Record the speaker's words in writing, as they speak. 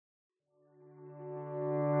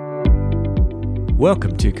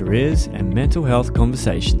Welcome to Careers and Mental Health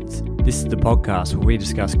Conversations. This is the podcast where we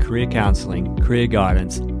discuss career counselling, career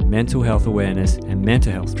guidance, mental health awareness, and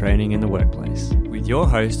mental health training in the workplace. With your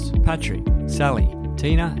hosts, Patrick, Sally,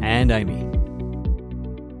 Tina, and Amy.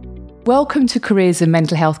 Welcome to Careers and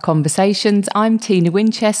Mental Health Conversations. I'm Tina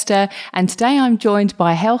Winchester, and today I'm joined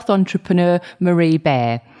by health entrepreneur Maree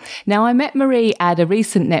Beare. Now, I met Maree at a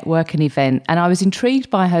recent networking event and I was intrigued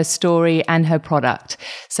by her story and her product.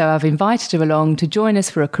 So I've invited her along to join us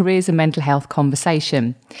for a careers and mental health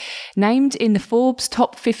conversation. Named in the Forbes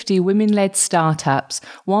Top 50 Women-Led Startups,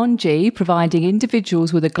 Waangi, providing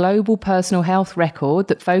individuals with a global personal health record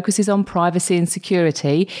that focuses on privacy and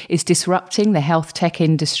security, is disrupting the health tech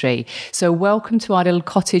industry. So welcome to our little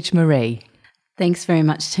cottage, Maree. Thanks very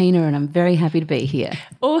much, Tina, and I'm very happy to be here.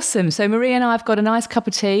 Awesome. So Maree and I have got a nice cup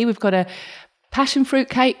of tea. We've got a passion fruit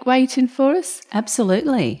cake waiting for us.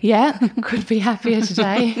 Absolutely. Yeah, could be happier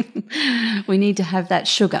today. We need to have that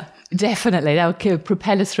sugar. Definitely. That will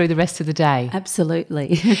propel us through the rest of the day.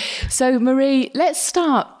 Absolutely. So Maree, let's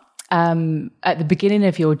start at the beginning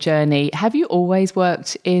of your journey. Have you always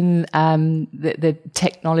worked in the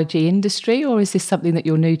technology industry, or is this something that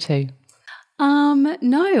you're new to?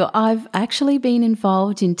 No, I've actually been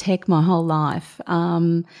involved in tech my whole life.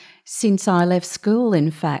 Since I left school,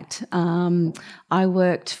 in fact, I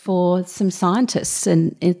worked for some scientists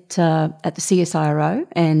at the CSIRO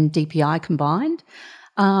and DPI combined.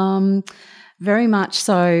 Very much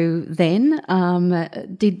so then,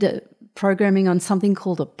 did programming on something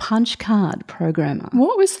called a punch card programmer.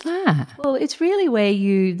 What was that? Well, it's really where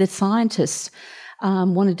the scientists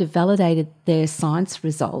wanted to validate their science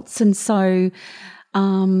results. And so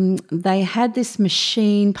they had this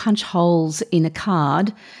machine punch holes in a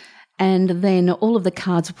card, and then all of the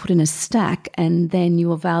cards were put in a stack, and then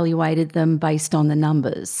you evaluated them based on the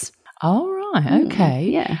numbers. Oh, right. Okay.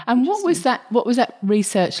 Yeah. And what was that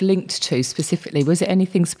research linked to specifically? Was it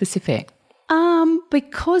anything specific?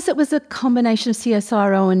 Because it was a combination of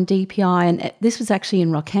CSIRO and DPI, and this was actually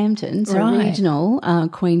in Rockhampton, so right. Regional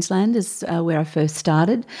Queensland is where I first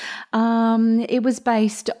started. It was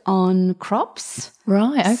based on crops.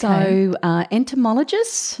 Right, okay. So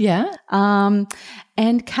entomologists. Yeah.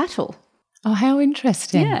 And cattle. Oh, how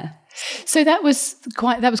interesting. Yeah. So that was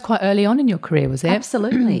quite early on in your career, was it?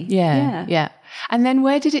 Absolutely. Yeah. And then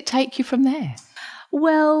where did it take you from there?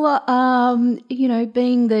 Well,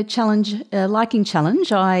 being the liking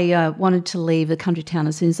challenge, I wanted to leave the country town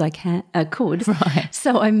as soon as I could. Right.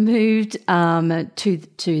 So I moved to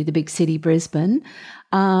the big city, Brisbane,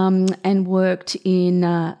 and worked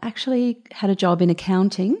actually had a job in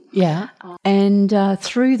accounting. Yeah. And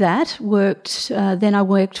through that then I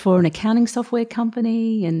worked for an accounting software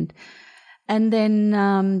company and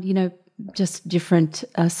then, just different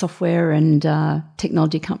software and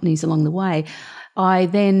technology companies along the way. I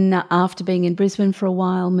then, after being in Brisbane for a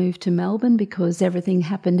while, moved to Melbourne because everything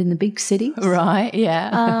happened in the big cities. Right, yeah.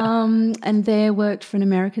 And there worked for an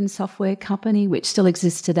American software company, which still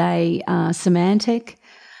exists today, Symantec.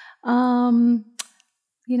 And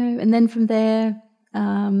then from there,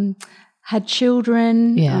 had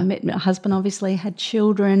children. Yeah. I met my husband, obviously, had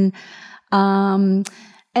children. And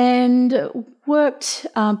worked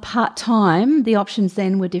part-time. The options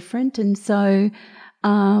then were different, and so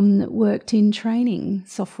worked in training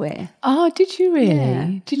software. Oh, did you really?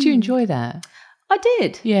 Yeah. Did you enjoy that? I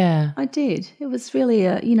did. Yeah. I did. It was really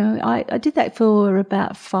I did that for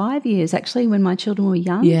about 5 years, actually, when my children were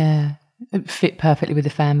young. Yeah. It fit perfectly with the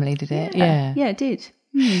family, did it? Yeah. Yeah, it did.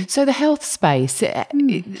 So the health space,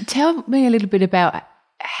 tell me a little bit about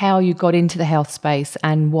how you got into the health space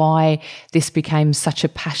and why this became such a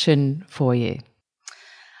passion for you.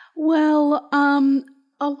 Well,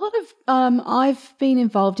 a lot of I've been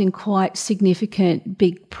involved in quite significant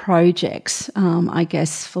big projects, I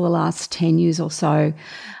guess, for the last 10 years or so.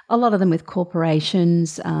 A lot of them with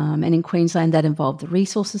corporations, and in Queensland that involved the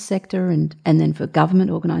resources sector and then for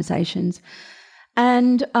government organisations.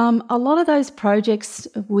 And a lot of those projects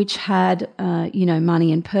which had,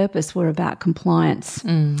 money and purpose were about compliance.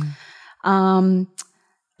 And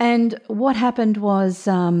what happened was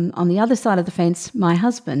on the other side of the fence, my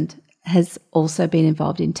husband has also been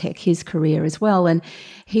involved in tech, his career as well. And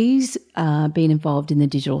he's been involved in the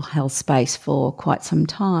digital health space for quite some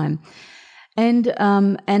time.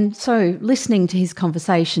 And so listening to his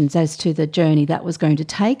conversations as to the journey that was going to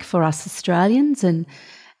take for us Australians and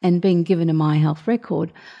being given a My Health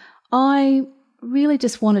record, I really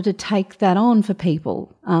just wanted to take that on for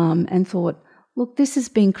people and thought, look, this has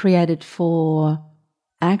been created for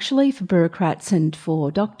bureaucrats and for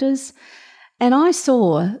doctors. And I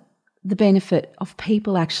saw the benefit of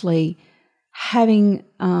people actually having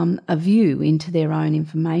a view into their own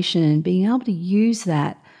information and being able to use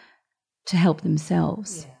that to help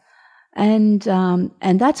themselves. Yeah.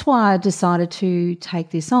 And that's why I decided to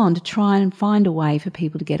take this on, to try and find a way for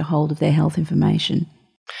people to get a hold of their health information.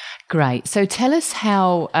 Great. So tell us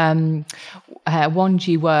how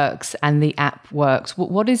Waangi works and the app works.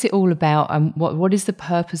 What is it all about, and what is the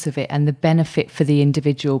purpose of it and the benefit for the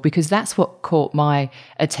individual? Because that's what caught my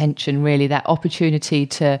attention, really, that opportunity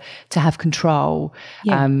to have control.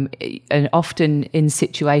 Yeah. And often in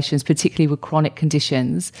situations, particularly with chronic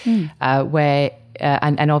conditions, where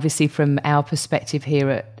and obviously from our perspective here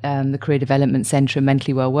at the Career Development Centre and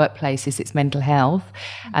Mentally Well Workplaces, it's mental health.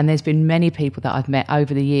 And there's been many people that I've met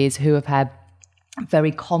over the years who have had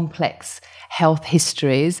very complex health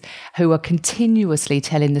histories, who are continuously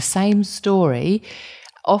telling the same story,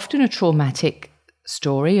 often a traumatic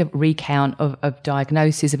story, a recount of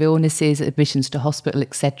diagnoses of illnesses, admissions to hospital,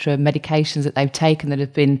 etc., medications that they've taken that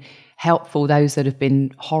have been helpful, those that have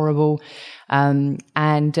been horrible,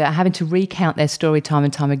 and having to recount their story time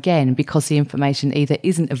and time again because the information either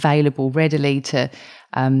isn't available readily to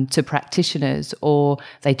practitioners, or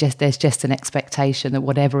there's just an expectation that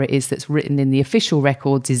whatever it is that's written in the official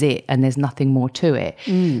records is it, and there's nothing more to it.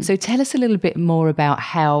 So tell us a little bit more about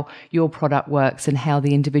how your product works and how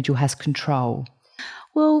the individual has control.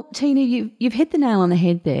 Well, Tina, you've hit the nail on the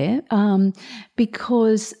head there,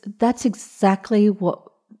 because that's exactly what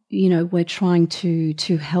we're trying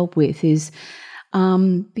to help with, is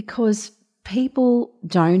because people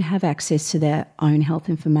don't have access to their own health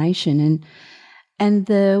information, and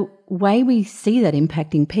the way we see that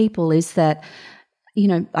impacting people is that,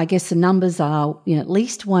 I guess the numbers are, at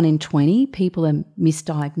least 1 in 20 people are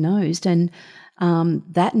misdiagnosed, and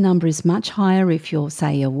that number is much higher if you're,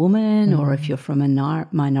 say, a woman or if you're from a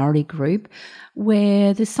minority group,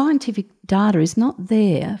 where the scientific data is not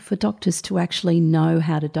there for doctors to actually know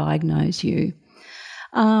how to diagnose you.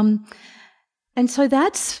 And so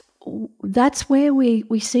that's where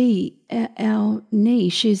we see our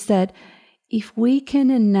niche, is that if we can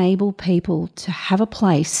enable people to have a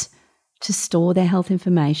place to store their health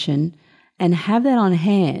information and have that on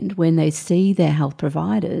hand when they see their health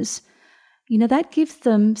providers, that gives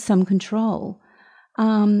them some control.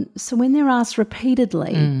 So when they're asked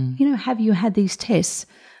repeatedly, have you had these tests?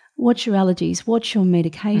 What's your allergies? What's your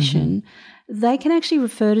medication? They can actually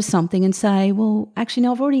refer to something and say, well, actually,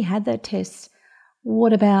 no, I've already had that test.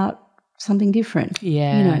 What about something different?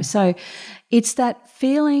 Yeah. So it's that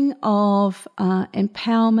feeling of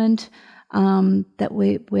empowerment that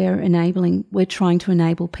we're trying to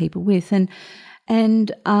enable people with.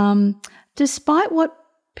 And despite what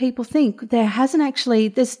people think, there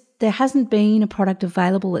hasn't been a product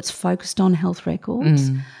available that's focused on health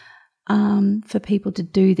records for people to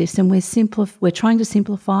do this, and we're trying to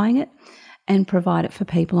simplifying it and provide it for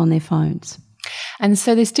people on their phones. And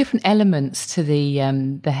so there's different elements to the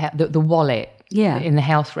wallet in the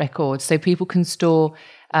health record. So people can store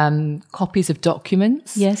copies of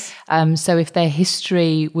documents. Yes. So if their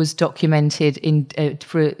history was documented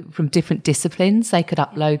from different disciplines, they could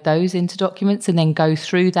upload those into documents and then go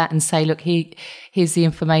through that and say, look, here's the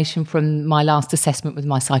information from my last assessment with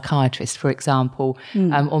my psychiatrist, for example,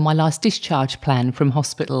 or my last discharge plan from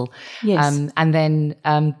hospital. Yes. And then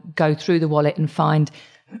go through the wallet and find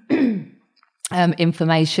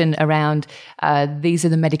information around these are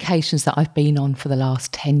the medications that I've been on for the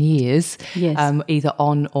last 10 years, either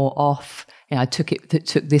on or off. I took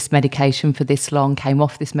this medication for this long, came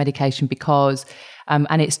off this medication because,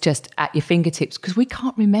 and it's just at your fingertips, because we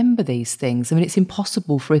can't remember these things. I mean, it's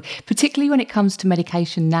impossible particularly when it comes to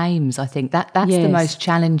medication names. I think that's the most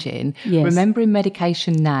challenging, remembering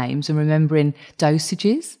medication names and remembering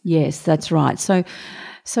dosages. Yes, that's right. So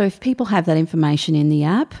if people have that information in the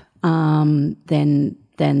app, then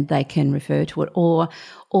they can refer to it or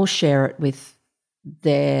share it with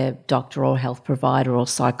their doctor or health provider or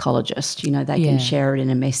psychologist. They can share it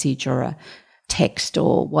in a message or a text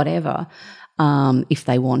or whatever, if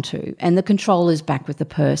they want to. And the control is back with the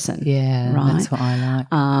person. Yeah, right? That's what I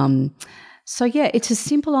like. So it's a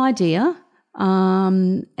simple idea,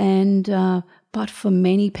 but for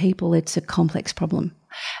many people it's a complex problem.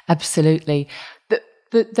 Absolutely.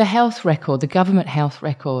 The health record, the government health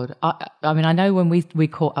record, I mean, I know when we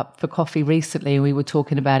caught up for coffee recently and we were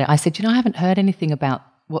talking about it, I said, I haven't heard anything about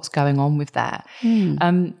what's going on with that.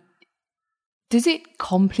 Does it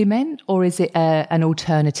complement, or is it an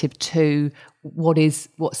alternative to what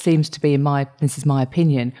seems to be, this is my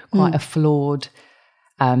opinion, quite a flawed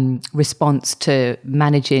response to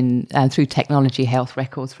managing through technology health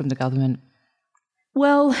records from the government?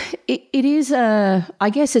 Well, it is I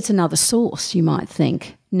guess it's another source, you might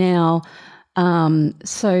think. Now,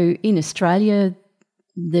 So in Australia,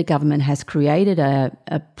 the government has created a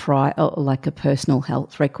personal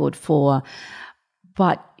health record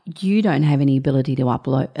but you don't have any ability to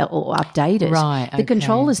upload or update it. Right. The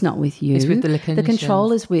control is not with you. It's with the clinicians. The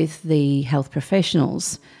control is with the health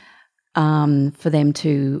professionals for them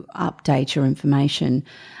to update your information.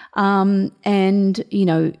 And,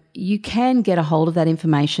 you can get a hold of that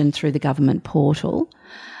information through the government portal.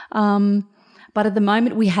 But at the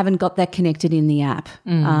moment, we haven't got that connected in the app.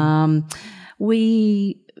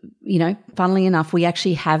 Funnily enough, we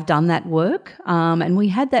actually have done that work, and we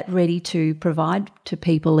had that ready to provide to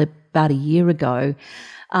people about a year ago.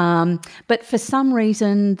 But for some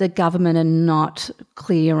reason, the government are not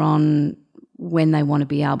clear on when they want to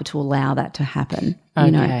be able to allow that to happen.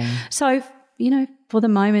 Okay. So, for the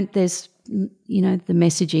moment, there's, the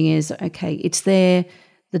messaging is, okay, it's there,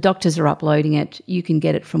 the doctors are uploading it, you can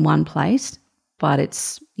get it from one place, but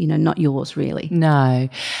it's, not yours really. No.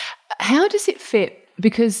 How does it fit?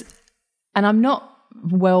 Because, and I'm not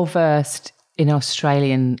well versed in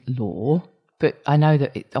Australian law, but I know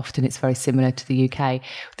that often it's very similar to the UK.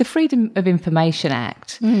 The Freedom of Information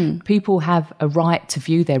Act, people have a right to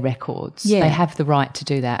view their records. Yeah. They have the right to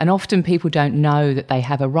do that. And often people don't know that they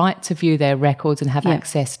have a right to view their records and have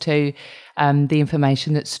access to the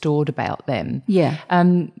information that's stored about them. Yeah.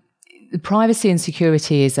 Privacy and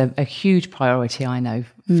security is a huge priority, I know,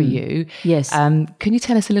 for you. Yes. Can you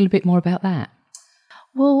tell us a little bit more about that?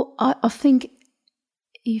 Well, I think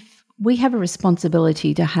if we have a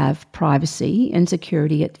responsibility to have privacy and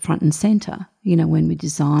security at front and centre, when we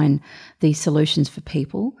design these solutions for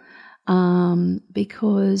people,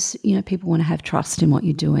 because, people want to have trust in what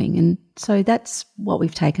you're doing. And so that's what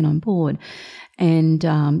we've taken on board. And,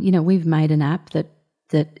 we've made an app that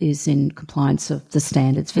is in compliance of the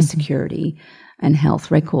standards for security and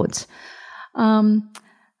health records.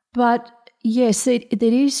 But yes, it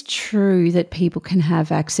is true that people can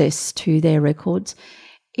have access to their records.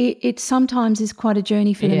 It sometimes is quite a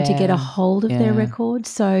journey for them to get a hold of their records.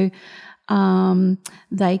 So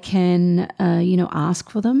they can, ask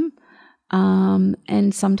for them.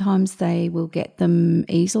 And sometimes they will get them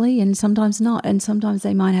easily and sometimes not. And sometimes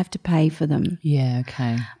they might have to pay for them. Yeah,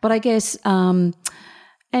 okay. But I guess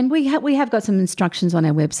and we have got some instructions on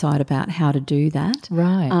our website about how to do that.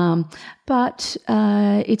 Right. But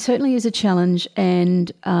it certainly is a challenge,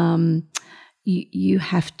 and you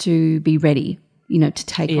have to be ready, to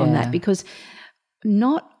take on that, because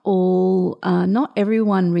not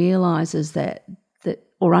everyone realises that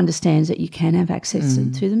or understands that you can have access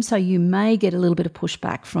to them. So you may get a little bit of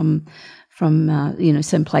pushback from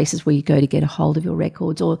some places where you go to get a hold of your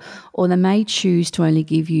records, or they may choose to only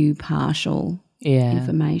give you partial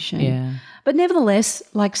information. Yeah. But nevertheless,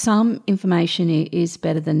 like, some information is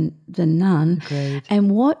better than none. Agreed. And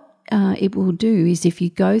what it will do is, if you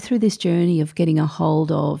go through this journey of getting a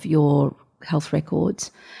hold of your health records,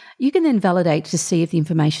 you can then validate to see if the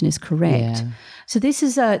information is correct. Yeah. So this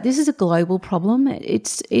is a global problem.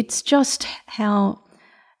 It's just how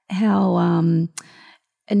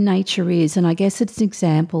nature is, and I guess it's an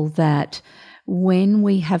example that when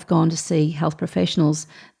we have gone to see health professionals,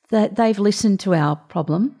 that they've listened to our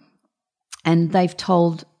problem and they've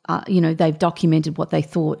told, they've documented what they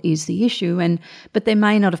thought is the issue, but they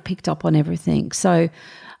may not have picked up on everything. So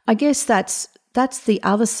I guess that's the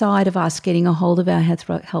other side of us getting a hold of our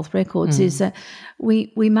health records, is that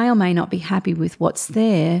we may or may not be happy with what's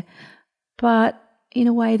there, but in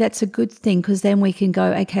a way that's a good thing, because then we can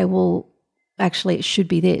go, okay, well, actually it should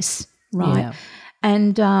be this, right? Yeah.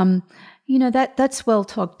 And that's well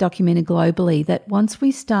documented globally, that once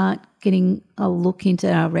we start getting a look into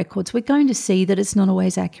our records, we're going to see that it's not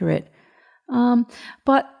always accurate.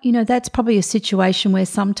 But that's probably a situation where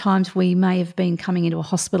sometimes we may have been coming into a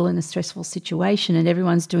hospital in a stressful situation and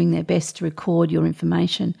everyone's doing their best to record your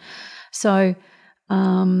information. So,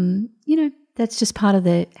 that's just part of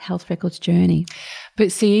the health records journey.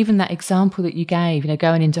 But see, even that example that you gave,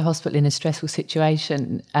 going into hospital in a stressful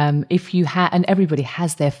situation, if you and everybody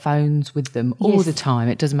has their phones with them all the time,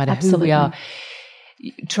 it doesn't matter who we are.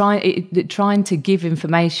 Trying to give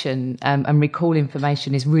information and recall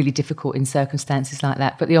information is really difficult in circumstances like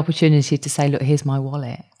that. But the opportunity to say, look, here's my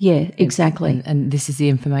wallet. Yeah, exactly. And this is the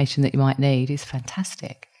information that you might need is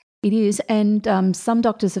fantastic. It is. And some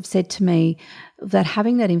doctors have said to me that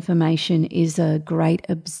having that information is a great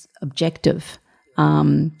objective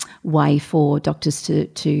way for doctors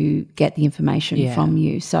to get the information from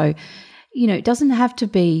you. So, it doesn't have to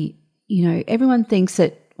be, everyone thinks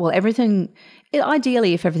that, well,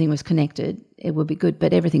 ideally, if everything was connected, it would be good,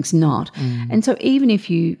 but everything's not. And so even if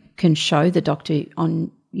you can show the doctor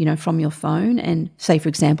on from your phone and say, for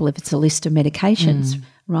example, if it's a list of medications,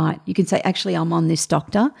 right, you can say, actually, I'm on this,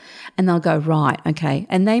 doctor, and they'll go, right, okay.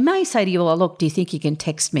 And they may say to you, well, look, do you think you can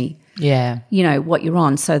text me, what you're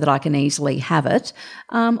on so that I can easily have it?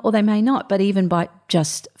 Or they may not, but even by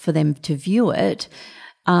just for them to view it,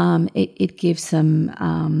 it gives them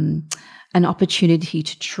an opportunity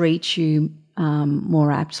to treat you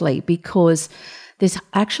more aptly, because there's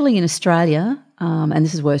actually in Australia, and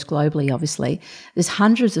this is worse globally, obviously, there's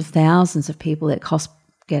hundreds of thousands of people that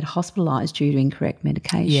get hospitalised due to incorrect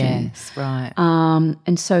medication. Yes, right.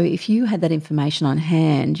 And so if you had that information on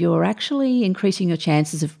hand, you're actually increasing your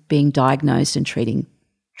chances of being diagnosed and treated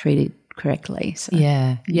correctly. So.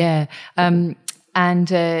 Yeah. And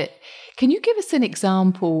can you give us an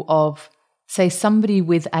example of, say, somebody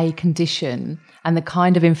with a condition and the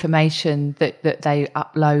kind of information that they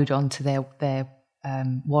upload onto their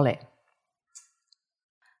wallet?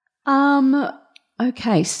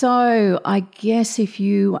 Okay, so I guess if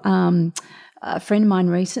you, a friend of mine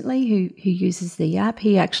recently who uses the app,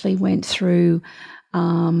 he actually went through,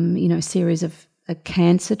 a series of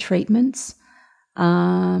cancer treatments,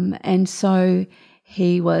 and so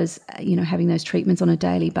he was, having those treatments on a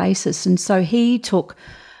daily basis, and so he took.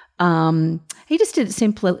 He just did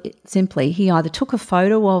it simply. He either took a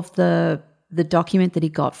photo of the document that he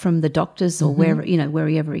got from the doctors or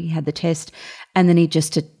wherever he had the test, and then he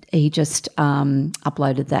just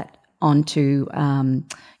uploaded that onto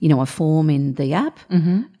a form in the app,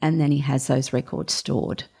 and then he has those records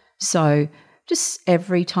stored. So just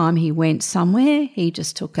every time he went somewhere, he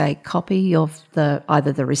just took a copy of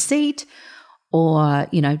either the receipt or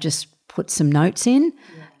just put some notes in,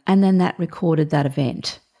 and then that recorded that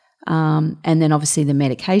event. And then obviously the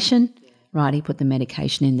medication, right? He put the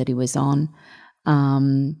medication in that he was on,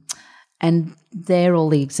 and they're all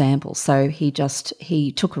the examples. So he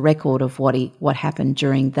took a record of what happened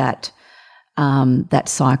during that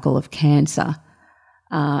cycle of cancer,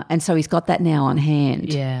 and so he's got that now on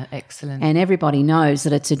hand. Yeah, excellent. And everybody knows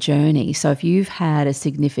that it's a journey. So if you've had a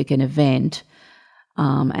significant event,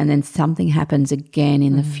 and then something happens again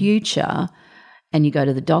in the future, and you go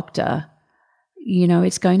to the doctor,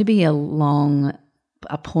 it's going to be a long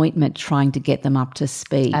appointment trying to get them up to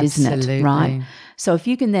speed, isn't it? Right? So if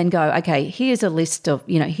you can then go, okay, here's a list of,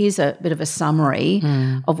 here's a bit of a summary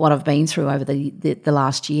of what I've been through over the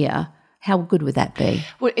last year, how good would that be?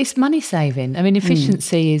 Well, it's money saving. I mean,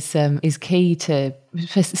 efficiency is key to,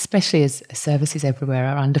 especially as services everywhere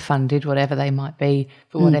are underfunded, whatever they might be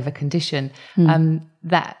for whatever condition.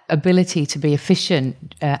 That ability to be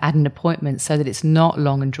efficient at an appointment so that it's not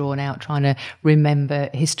long and drawn out trying to remember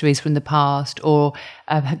histories from the past, or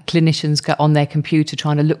clinicians go on their computer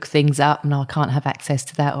trying to look things up, and I can't have access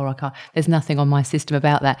to that, or I can't, there's nothing on my system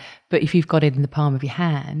about that. But if you've got it in the palm of your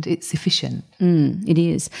hand, it's efficient. It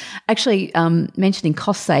is. Actually, mentioning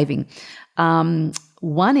cost saving,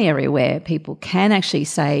 one area where people can actually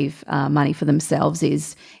save money for themselves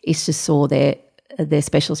is to soar their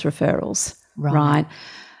specialist referrals. Right.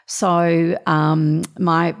 So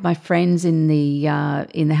my friends in the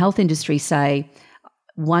health industry say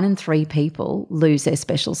 1 in 3 people lose their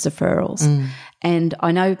specialist referrals. And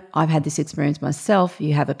I know I've had this experience myself.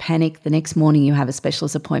 You have a panic. The next morning you have a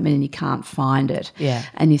specialist appointment and you can't find it. Yeah.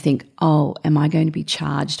 And you think, oh, am I going to be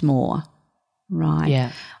charged more? Right.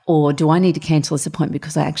 Yeah. Or do I need to cancel this appointment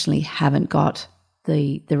because I actually haven't got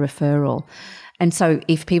the referral? And so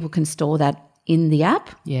if people can store that in the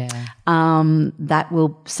app, that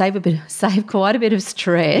will save quite a bit of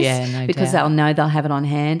stress, because they'll know they'll have it on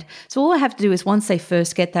hand. So all I have to do is, once they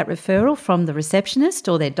first get that referral from the receptionist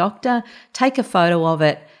or their doctor, take a photo of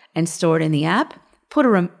it and store it in the app. Put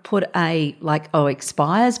a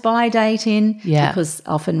expires by date in, because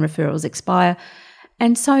often referrals expire,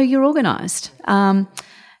 and so you're organised.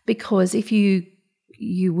 Because if you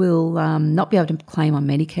will not be able to claim on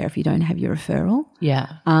Medicare if you don't have your referral.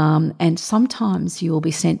 Yeah. And sometimes you will be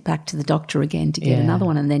sent back to the doctor again to get another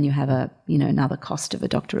one, and then you have another cost of a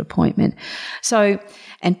doctor appointment. So,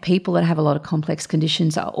 and people that have a lot of complex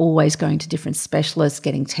conditions are always going to different specialists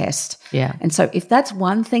getting tests. Yeah. And so if that's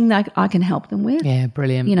one thing that I can help them with,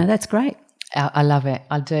 brilliant. That's great. I love it.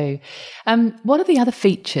 I do. What are the other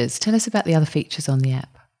features? Tell us about the other features on the app.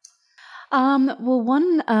 Well,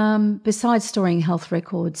 one, besides storing health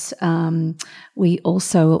records, we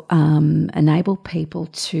also enable people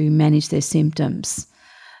to manage their symptoms.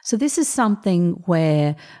 So this is something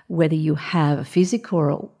where whether you have a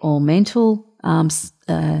physical or mental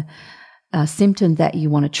symptom that you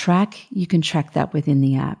want to track, you can track that within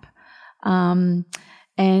the app.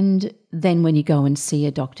 And then when you go and see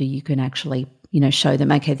a doctor, you can actually show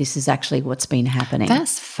them, okay, this is actually what's been happening.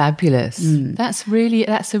 That's fabulous. That's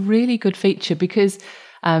a really good feature, because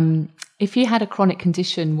if you had a chronic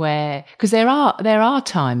condition where, because there are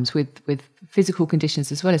times with physical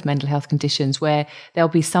conditions as well as mental health conditions where there'll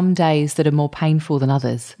be some days that are more painful than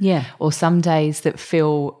others. Yeah. Or some days that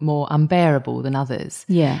feel more unbearable than others.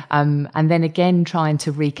 Yeah. And then again, trying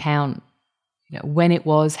to recount when it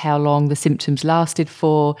was, how long the symptoms lasted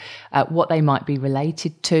for, what they might be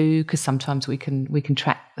related to, because sometimes we can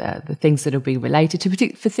track the things that will be related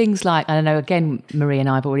to, for things like, I don't know, again, Maree and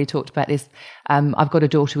I have already talked about this. I've got a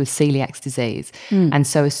daughter with celiac disease. And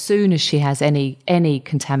so as soon as she has any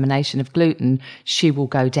contamination of gluten, she will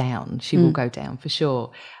go down. She will go down for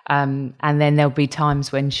sure. And then there'll be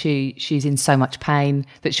times when she's in so much pain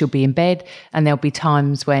that she'll be in bed, and there'll be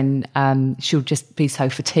times when she'll just be so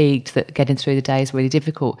fatigued that getting through the day is really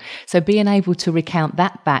difficult. So being able to recount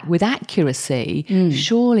that back with accuracy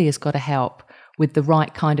surely has got to help with the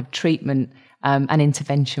right kind of treatment and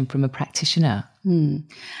intervention from a practitioner.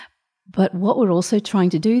 But what we're also trying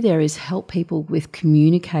to do there is help people with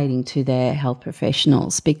communicating to their health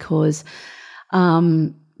professionals, because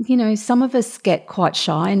some of us get quite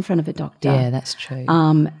shy in front of a doctor. Yeah, that's true.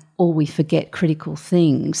 Or we forget critical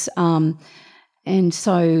things. And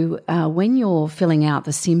so when you're filling out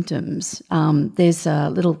the symptoms, there's a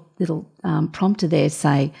little prompter there to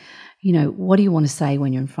say, what do you want to say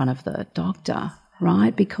when you're in front of the doctor,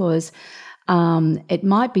 right? Because it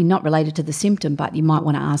might be not related to the symptom, but you might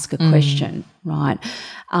want to ask a question, right?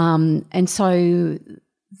 And so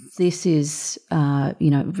this is,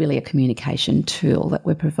 really a communication tool that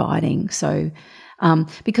we're providing. So,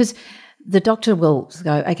 because the doctor will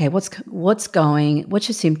go, okay, what's your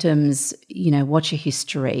symptoms, what's your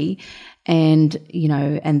history, and,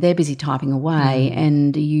 and they're busy typing away,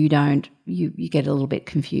 and you get a little bit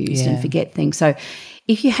confused and forget things. So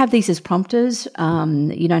if you have these as prompters,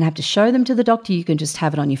 you don't have to show them to the doctor. You can just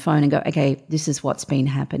have it on your phone and go, okay, this is what's been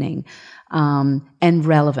happening, and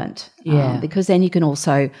relevant. Because then you can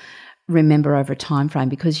also remember over a time frame,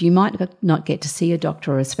 because you might not get to see a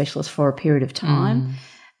doctor or a specialist for a period of time.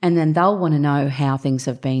 And then they'll want to know how things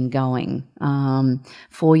have been going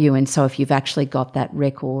for you. And so if you've actually got that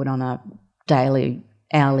record on a daily,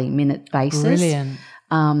 hourly, minute basis, brilliant.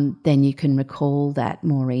 Then you can recall that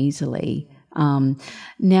more easily.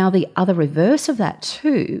 Now, the other reverse of that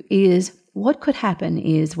too is what could happen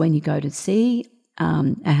is when you go to see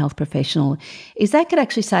a health professional is they could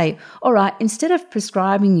actually say, all right, instead of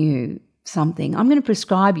prescribing you something, I'm going to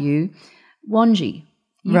prescribe you Waangi.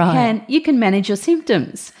 You can manage your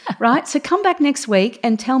symptoms, right? So come back next week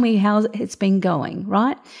and tell me how it's been going,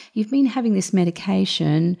 right? You've been having this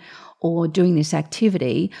medication or doing this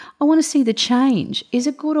activity. I want to see the change. Is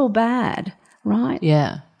it good or bad, right?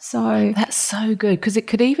 Yeah. So that's so good, because it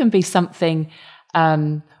could even be something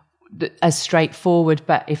as straightforward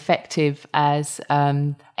but effective as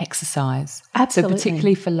exercise. Absolutely. So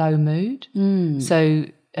particularly for low mood. So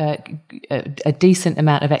a decent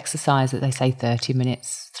amount of exercise, that they say 30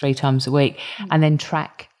 minutes 3 times a week, and then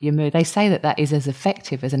track your mood. They say that is as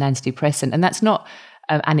effective as an antidepressant, and that's not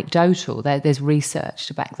anecdotal. There's research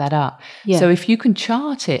to back that up. Yeah. So if you can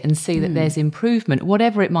chart it and see that there's improvement,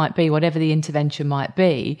 whatever it might be, whatever the intervention might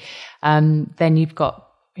be, then you've got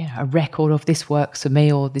a record of this works for me,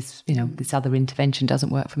 or this this other intervention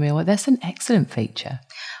doesn't work for me. Or that's an excellent feature.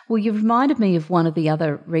 Well, you reminded me of one of the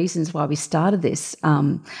other reasons why we started this,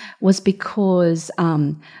 was because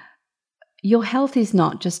your health is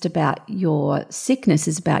not just about your sickness,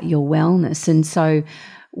 it's about your wellness. And so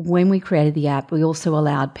when we created the app, we also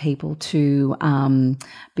allowed people to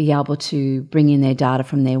be able to bring in their data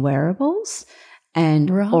from their wearables.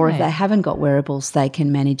 Or if they haven't got wearables, they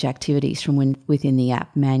can manage activities from within the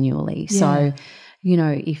app manually. Yeah. So,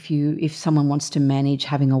 if someone wants to manage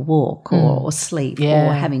having a walk or sleep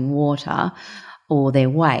or having water or their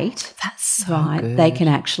weight, that's so good. They can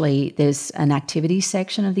actually, there's an activity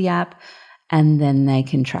section of the app, and then they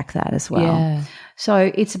can track that as well. Yeah.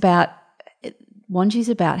 So it's about, Waangi's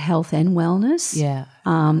about health and wellness,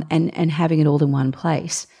 and having it all in one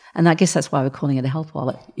place. And I guess that's why we're calling it a health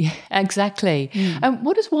wallet. Yeah, exactly.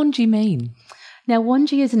 What does Waangi mean? Now,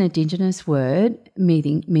 Waangi is an Indigenous word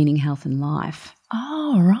meaning health and life.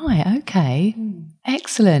 Oh, right. Okay.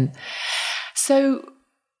 Excellent. So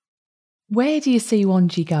where do you see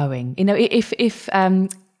Waangi going?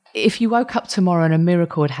 If you woke up tomorrow and a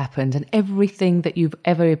miracle had happened and everything that you've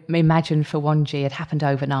ever imagined for Waangi had happened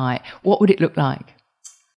overnight, what would it look like?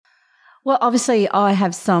 Well, obviously I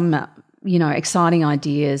have some exciting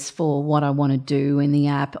ideas for what I want to do in the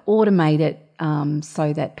app, automate it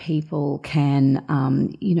so that people can,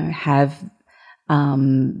 have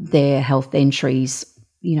their health entries,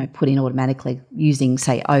 put in automatically using,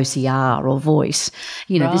 say, OCR or voice.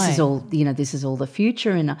 Right. This is all the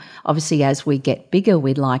future. And obviously, as we get bigger,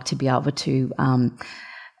 we'd like to be able to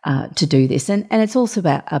do this. And it's also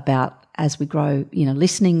about as we grow,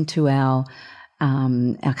 listening to our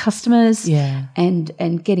customers,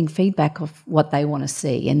 and getting feedback of what they want to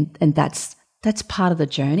see, and that's part of the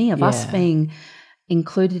journey of us being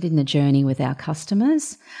included in the journey with our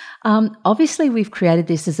customers. Obviously, we've created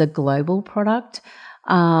this as a global product,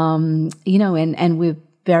 and we're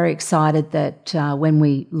very excited that when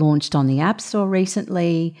we launched on the App Store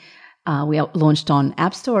recently, we launched on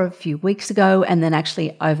App Store a few weeks ago, and then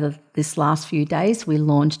actually over this last few days, we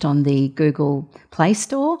launched on the Google Play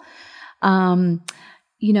Store.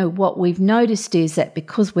 What we've noticed is that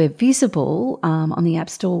because we're visible on the App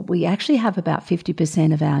Store, we actually have about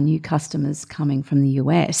 50% of our new customers coming from the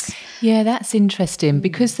US. Yeah, that's interesting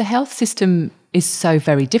because the health system is so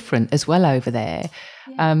very different as well over there.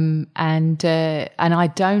 Yeah. And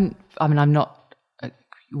I'm not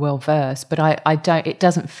well versed, but I don't, it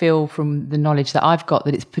doesn't feel from the knowledge that I've got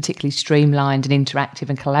that it's particularly streamlined and interactive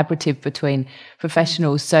and collaborative between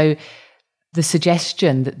professionals. So the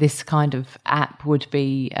suggestion that this kind of app would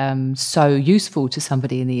be so useful to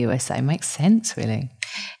somebody in the USA makes sense, really.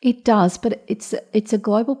 It does, but it's a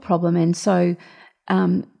global problem, and so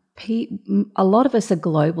a lot of us are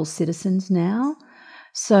global citizens now.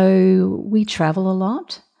 So we travel a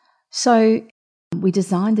lot. So we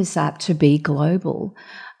designed this app to be global,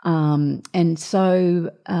 and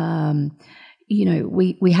so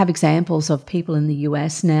we have examples of people in the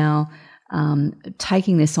US now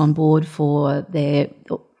taking this on board for their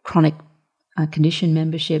chronic condition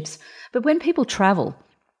memberships. But when people travel,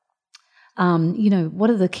 what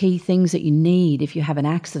are the key things that you need if you have an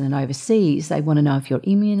accident overseas? They want to know if you're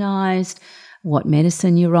immunised, what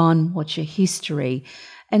medicine you're on, what's your history.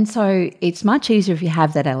 And so it's much easier if you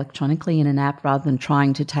have that electronically in an app rather than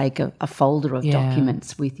trying to take a folder of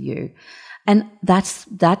documents with you. And that's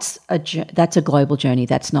a global journey.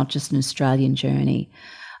 That's not just an Australian journey.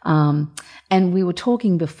 And we were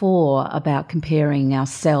talking before about comparing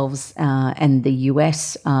ourselves and the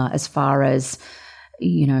US as far as,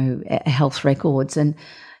 health records. And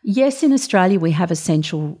yes, in Australia we have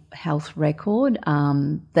essential health record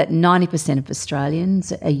that 90% of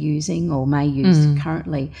Australians are using or may use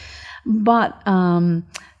currently. But,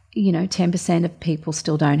 10% of people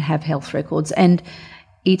still don't have health records. And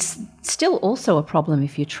it's still also a problem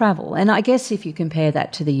if you travel. And I guess if you compare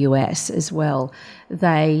that to the US as well,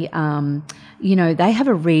 they have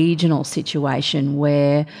a regional situation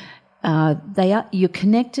where you're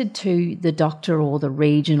connected to the doctor or the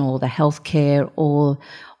region or the healthcare or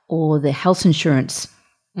the health insurance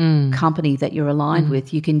company that you're aligned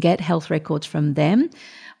with. You can get health records from them.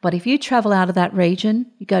 But if you travel out of that region,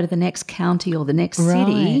 you go to the next county or the next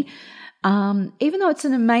city, even though it's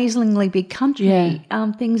an amazingly big country,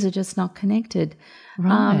 things are just not connected.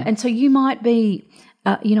 Right. And so you might be,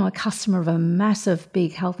 a customer of a massive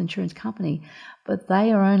big health insurance company, but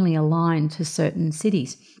they are only aligned to certain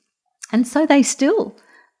cities. And so they still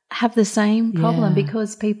have the same problem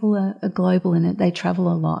because people are global in it. They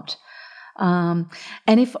travel a lot. And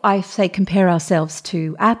if I say compare ourselves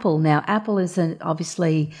to Apple, now Apple is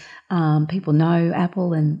obviously people know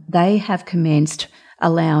Apple, and they have commenced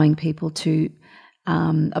allowing people to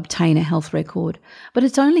obtain a health record. But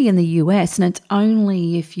it's only in the US, and it's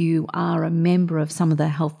only if you are a member of some of the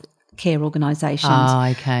health care organisations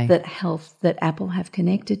that Apple have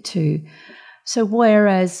connected to. So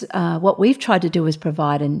whereas what we've tried to do is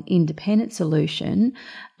provide an independent solution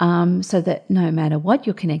so that no matter what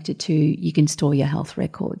you're connected to, you can store your health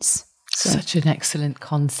records. Such an excellent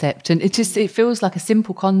concept. And it feels like a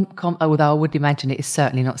simple although I would imagine it is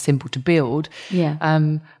certainly not simple to build. Yeah.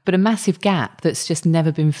 But a massive gap that's just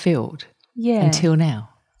never been filled until now.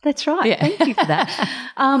 That's right. Yeah. Thank you for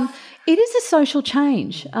that. It is a social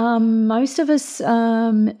change. Most of us,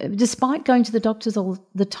 despite going to the doctors all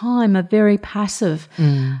the time, are very passive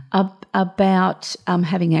about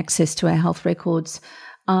having access to our health records.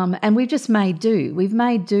 And we've just made do. We've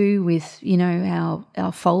made do with,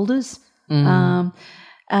 our folders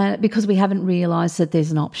because we haven't realised that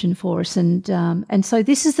there's an option for us. And so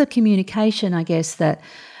this is the communication, I guess, that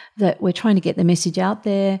we're trying to get the message out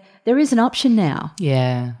there. There is an option now.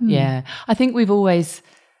 Yeah, yeah. I think we've always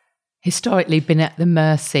historically been at the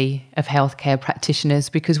mercy of healthcare practitioners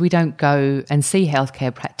because we don't go and see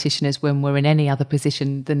healthcare practitioners when we're in any other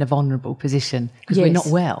position than a vulnerable position because we're not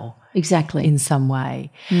well. Exactly. In some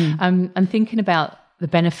way. I'm thinking about the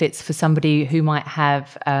benefits for somebody who might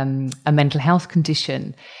have a mental health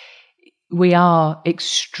condition. we are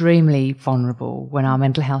extremely vulnerable when our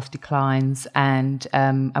mental health declines, and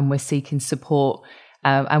we're seeking support,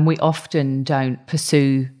 and we often don't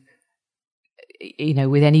pursue,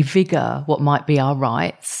 with any vigour what might be our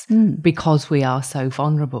rights because we are so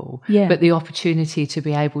vulnerable. Yeah. But the opportunity to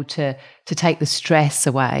be able to take the stress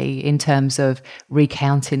away in terms of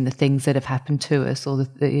recounting the things that have happened to us, or the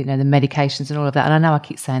medications and all of that. And I know I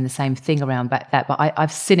keep saying the same thing around that, but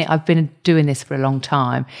I've seen it. I've been doing this for a long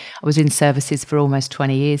time. I was in services for almost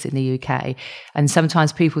 20 years in the UK, and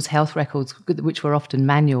sometimes people's health records, which were often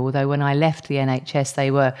manual, although when I left the NHS,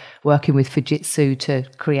 they were working with Fujitsu to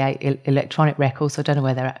create electronic records. So I don't know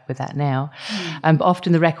where they're at with that now. But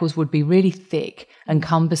often the records would be really thick and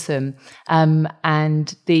cumbersome,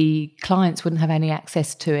 and the clients wouldn't have any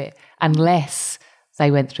access to it unless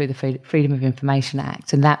they went through the Freedom of Information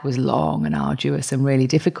Act, and that was long and arduous and really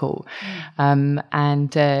difficult. And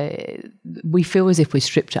we feel as if we're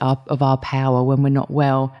stripped of our power when we're not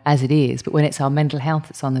well as it is, but when it's our mental health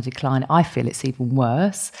that's on the decline, I feel it's even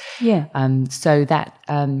worse. Yeah. So that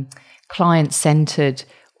client-centred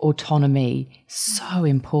autonomy, so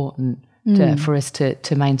important for us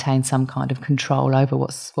to maintain some kind of control over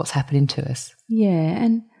what's happening to us. Yeah,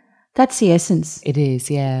 and that's the essence. It is,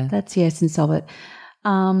 yeah. That's the essence of it.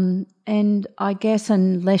 And I guess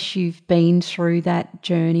unless you've been through that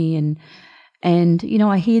journey, and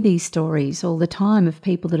I hear these stories all the time of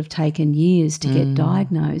people that have taken years to get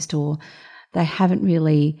diagnosed, or they haven't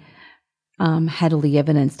really had all the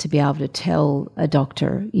evidence to be able to tell a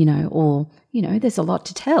doctor, or there's a lot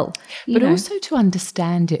to tell. But also to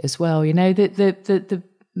understand it as well. The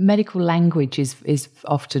medical language is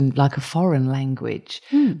often like a foreign language,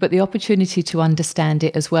 but the opportunity to understand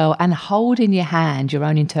it as well and hold in your hand your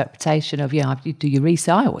own interpretation of, you do your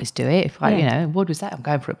research. I always do it. If what was that? I'm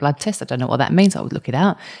going for a blood test. I don't know what that means. I would look it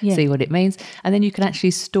out, see what it means. And then you can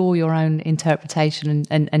actually store your own interpretation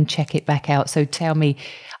and check it back out. So tell me,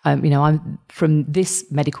 I'm from this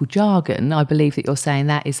medical jargon, I believe that you're saying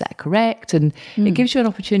that. Is that correct? And it gives you an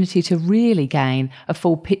opportunity to really gain a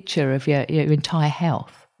full picture of your entire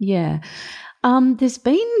health. Yeah. There's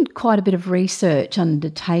been quite a bit of research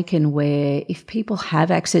undertaken where if people have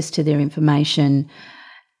access to their information,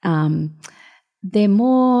 they're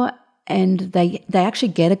more, and they actually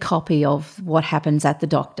get a copy of what happens at the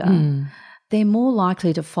doctor, they're more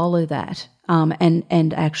likely to follow that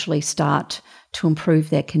and actually start to improve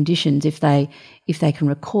their conditions if they can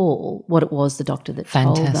recall what it was the doctor that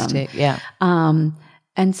told them. Fantastic, yeah.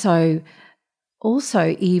 And so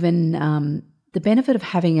also even the benefit of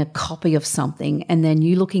having a copy of something and then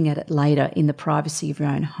you looking at it later in the privacy of your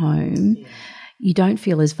own home, you don't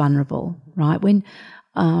feel as vulnerable, right? When,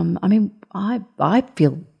 I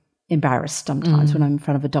feel embarrassed sometimes when I'm in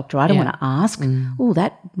front of a doctor. I don't want to ask, oh,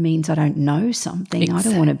 that means I don't know something. Exactly.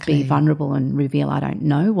 I don't want to be vulnerable and reveal I don't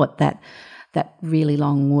know what that really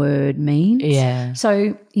long word means. Yeah.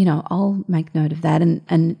 So, I'll make note of that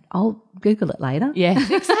and I'll Google it later. Yeah,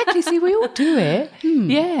 exactly. See, we all do it.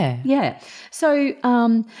 Yeah. Yeah. So,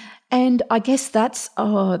 and I guess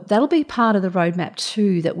that'll be part of the roadmap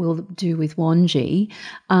too that we'll do with Waangi,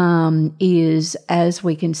 is as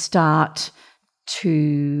we can start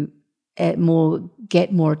to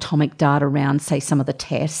get more atomic data around, say, some of the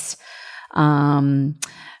tests,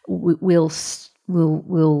 we'll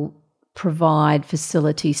provide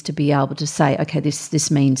facilities to be able to say, okay,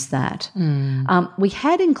 this means that. We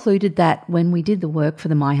had included that when we did the work for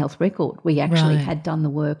the My Health Record. We actually had done the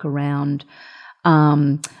work around,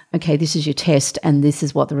 okay, this is your test and this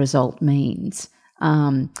is what the result means.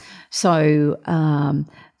 So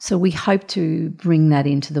we hope to bring that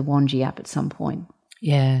into the Waangi app at some point.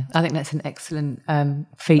 Yeah, I think that's an excellent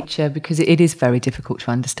feature because it is very difficult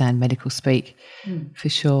to understand medical speak, for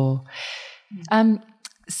sure.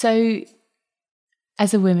 So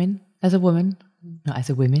as a woman in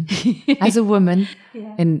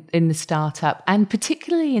the startup and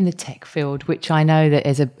particularly in the tech field, which I know that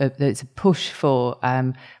there's a push for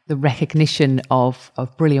the recognition of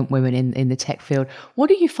brilliant women in the tech field. What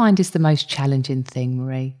do you find is the most challenging thing,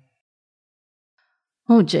 Maree?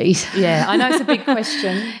 Oh, geez. Yeah, I know it's a big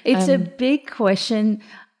question. It's a big question.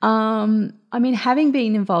 Having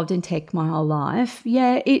been involved in tech my whole life,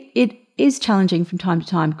 it is challenging from time to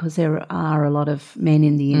time because there are a lot of men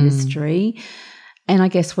in the industry, and I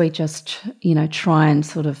guess we just, try and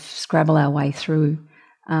sort of scrabble our way through.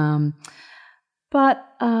 But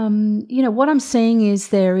what I'm seeing is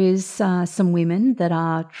there is some women that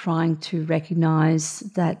are trying to recognise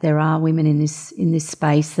that there are women in this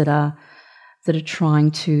space that are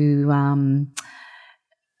trying to,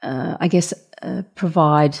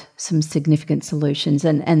 provide some significant solutions,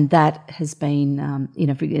 and that has been, an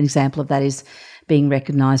example of that is being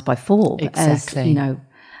recognised by Forbes as,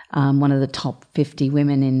 one of the top 50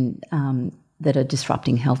 women in that are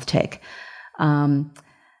disrupting health tech.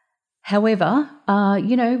 However,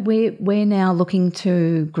 we're now looking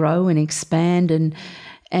to grow and expand,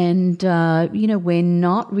 and we're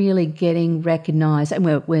not really getting recognised, and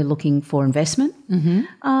we're looking for investment.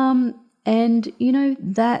 Mm-hmm.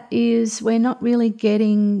 That is, we're not really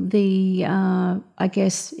getting the,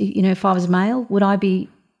 if I was male, would I be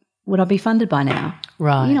funded by now?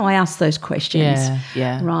 Right. I ask those questions.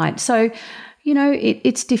 Yeah. Right. So,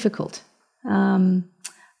 it's difficult.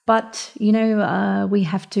 But, we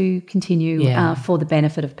have to continue for the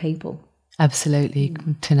benefit of people. Absolutely.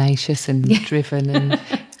 Tenacious and driven, and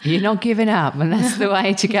you're not giving up, and that's the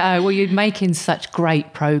way to go. Well, you're making such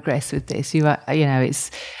great progress with this. You are, it's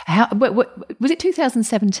how. Was it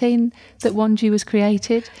 2017 that Waangi was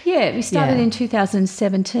created? Yeah, we started in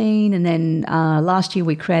 2017, and then last year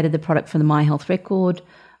we created the product for the My Health record.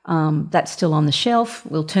 That's still on the shelf.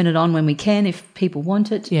 We'll turn it on when we can if people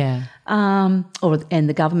want it. Yeah. And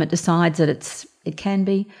the government decides that it can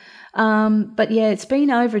be. But it's been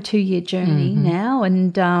over a 2-year journey now,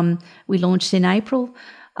 and we launched in April.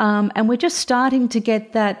 And we're just starting to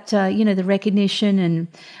get that, the recognition, and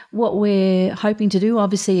what we're hoping to do,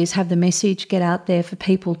 obviously, is have the message get out there for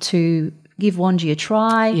people to give Waangi a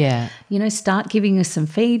try. Yeah. Start giving us some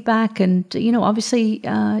feedback, and, obviously,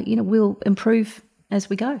 we'll improve as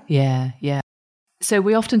we go. Yeah. So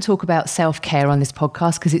we often talk about self-care on this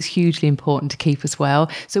podcast because it's hugely important to keep us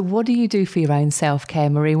well. So what do you do for your own self-care,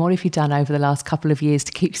 Maree? What have you done over the last couple of years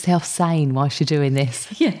to keep yourself sane whilst you're doing this?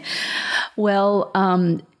 Yeah. Well,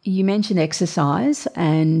 you mentioned exercise,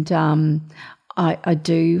 and I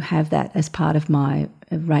do have that as part of my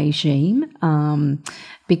regime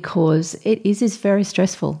because it is very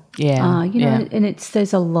stressful. Yeah. And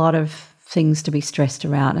there's a lot of things to be stressed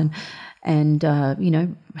around, and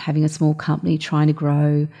having a small company, trying to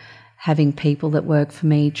grow, having people that work for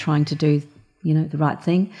me, trying to do, the right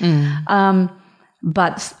thing.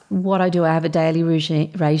 But what I do, I have a daily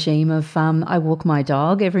regime of I walk my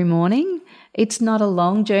dog every morning. It's not a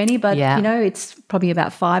long journey, but, it's probably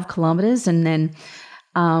about 5 kilometres, and then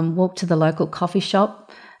walk to the local coffee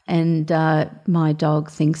shop, and my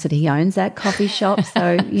dog thinks that he owns that coffee shop.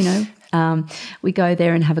 So, we go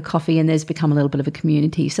there and have a coffee, and there's become a little bit of a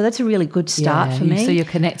community. So that's a really good start for me. So you're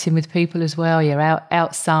connecting with people as well. You're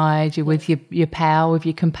outside, you're with your pal, with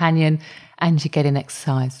your companion, and you're getting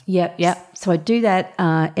exercise. Yep. So I do that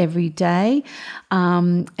every day.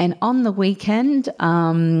 And on the weekend,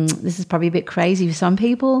 this is probably a bit crazy for some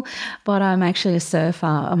people, but I'm actually a surfer.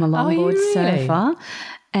 I'm a longboard surfer.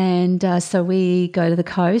 And so we go to the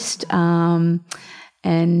coast and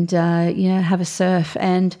have a surf.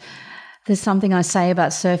 And there's something I say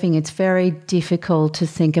about surfing. It's very difficult to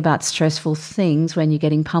think about stressful things when you're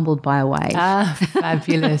getting pummeled by a wave.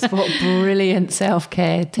 Fabulous. What brilliant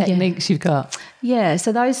self-care techniques you've got. Yeah,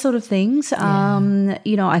 so those sort of things,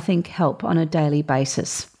 I think help on a daily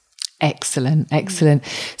basis. Excellent.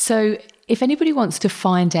 So if anybody wants to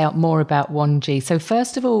find out more about Waangi, so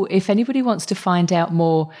first of all, if anybody wants to find out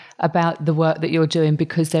more about the work that you're doing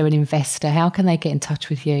because they're an investor, how can they get in touch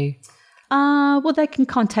with you? Well, they can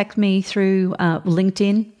contact me through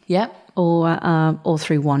LinkedIn. Yep. Or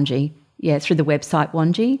through Waangi. Yeah, through the website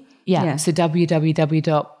Waangi. Yeah. So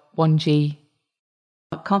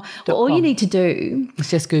www.waangi.com. Well, all you need to do is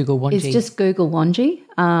just Google Waangi.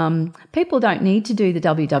 People don't need to do the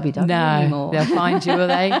www anymore. They'll find you, will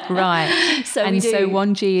they? Right. So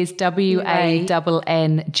Waangi is WANNGI.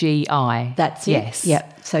 That's it. Yes.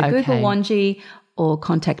 Yep. So Google Waangi, or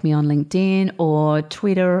contact me on LinkedIn or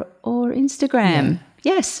Twitter or Instagram. Yeah.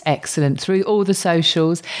 Yes. Excellent. Through all the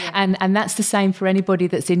socials. Yeah. And that's the same for anybody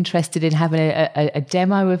that's interested in having a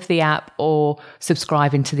demo of the app or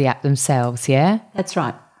subscribing to the app themselves, yeah? That's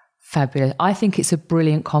right. Fabulous. I think it's a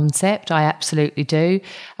brilliant concept. I absolutely do.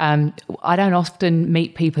 I don't often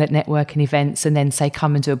meet people at networking events and then say,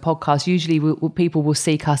 come and do a podcast. Usually people will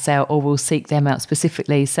seek us out, or we'll seek them out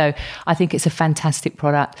specifically. So I think it's a fantastic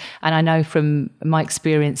product. And I know from my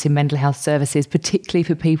experience in mental health services, particularly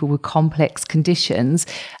for people with complex conditions,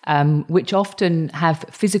 which often have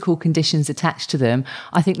physical conditions attached to them,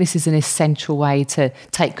 I think this is an essential way to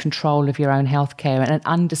take control of your own healthcare and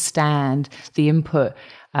understand the input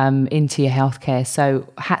into your healthcare. So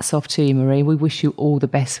hats off to you, Maree. We wish you all the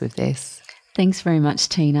best with this. Thanks very much,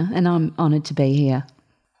 Tina, and I'm honoured to be here.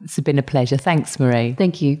 It's been a pleasure. Thanks, Maree.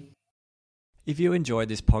 Thank you. If you enjoyed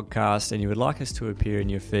this podcast and you would like us to appear in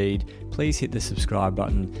your feed, please hit the subscribe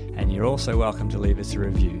button, and you're also welcome to leave us a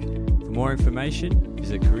review. For For more information,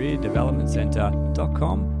 visit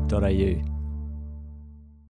careerdevelopmentcentre.com.au.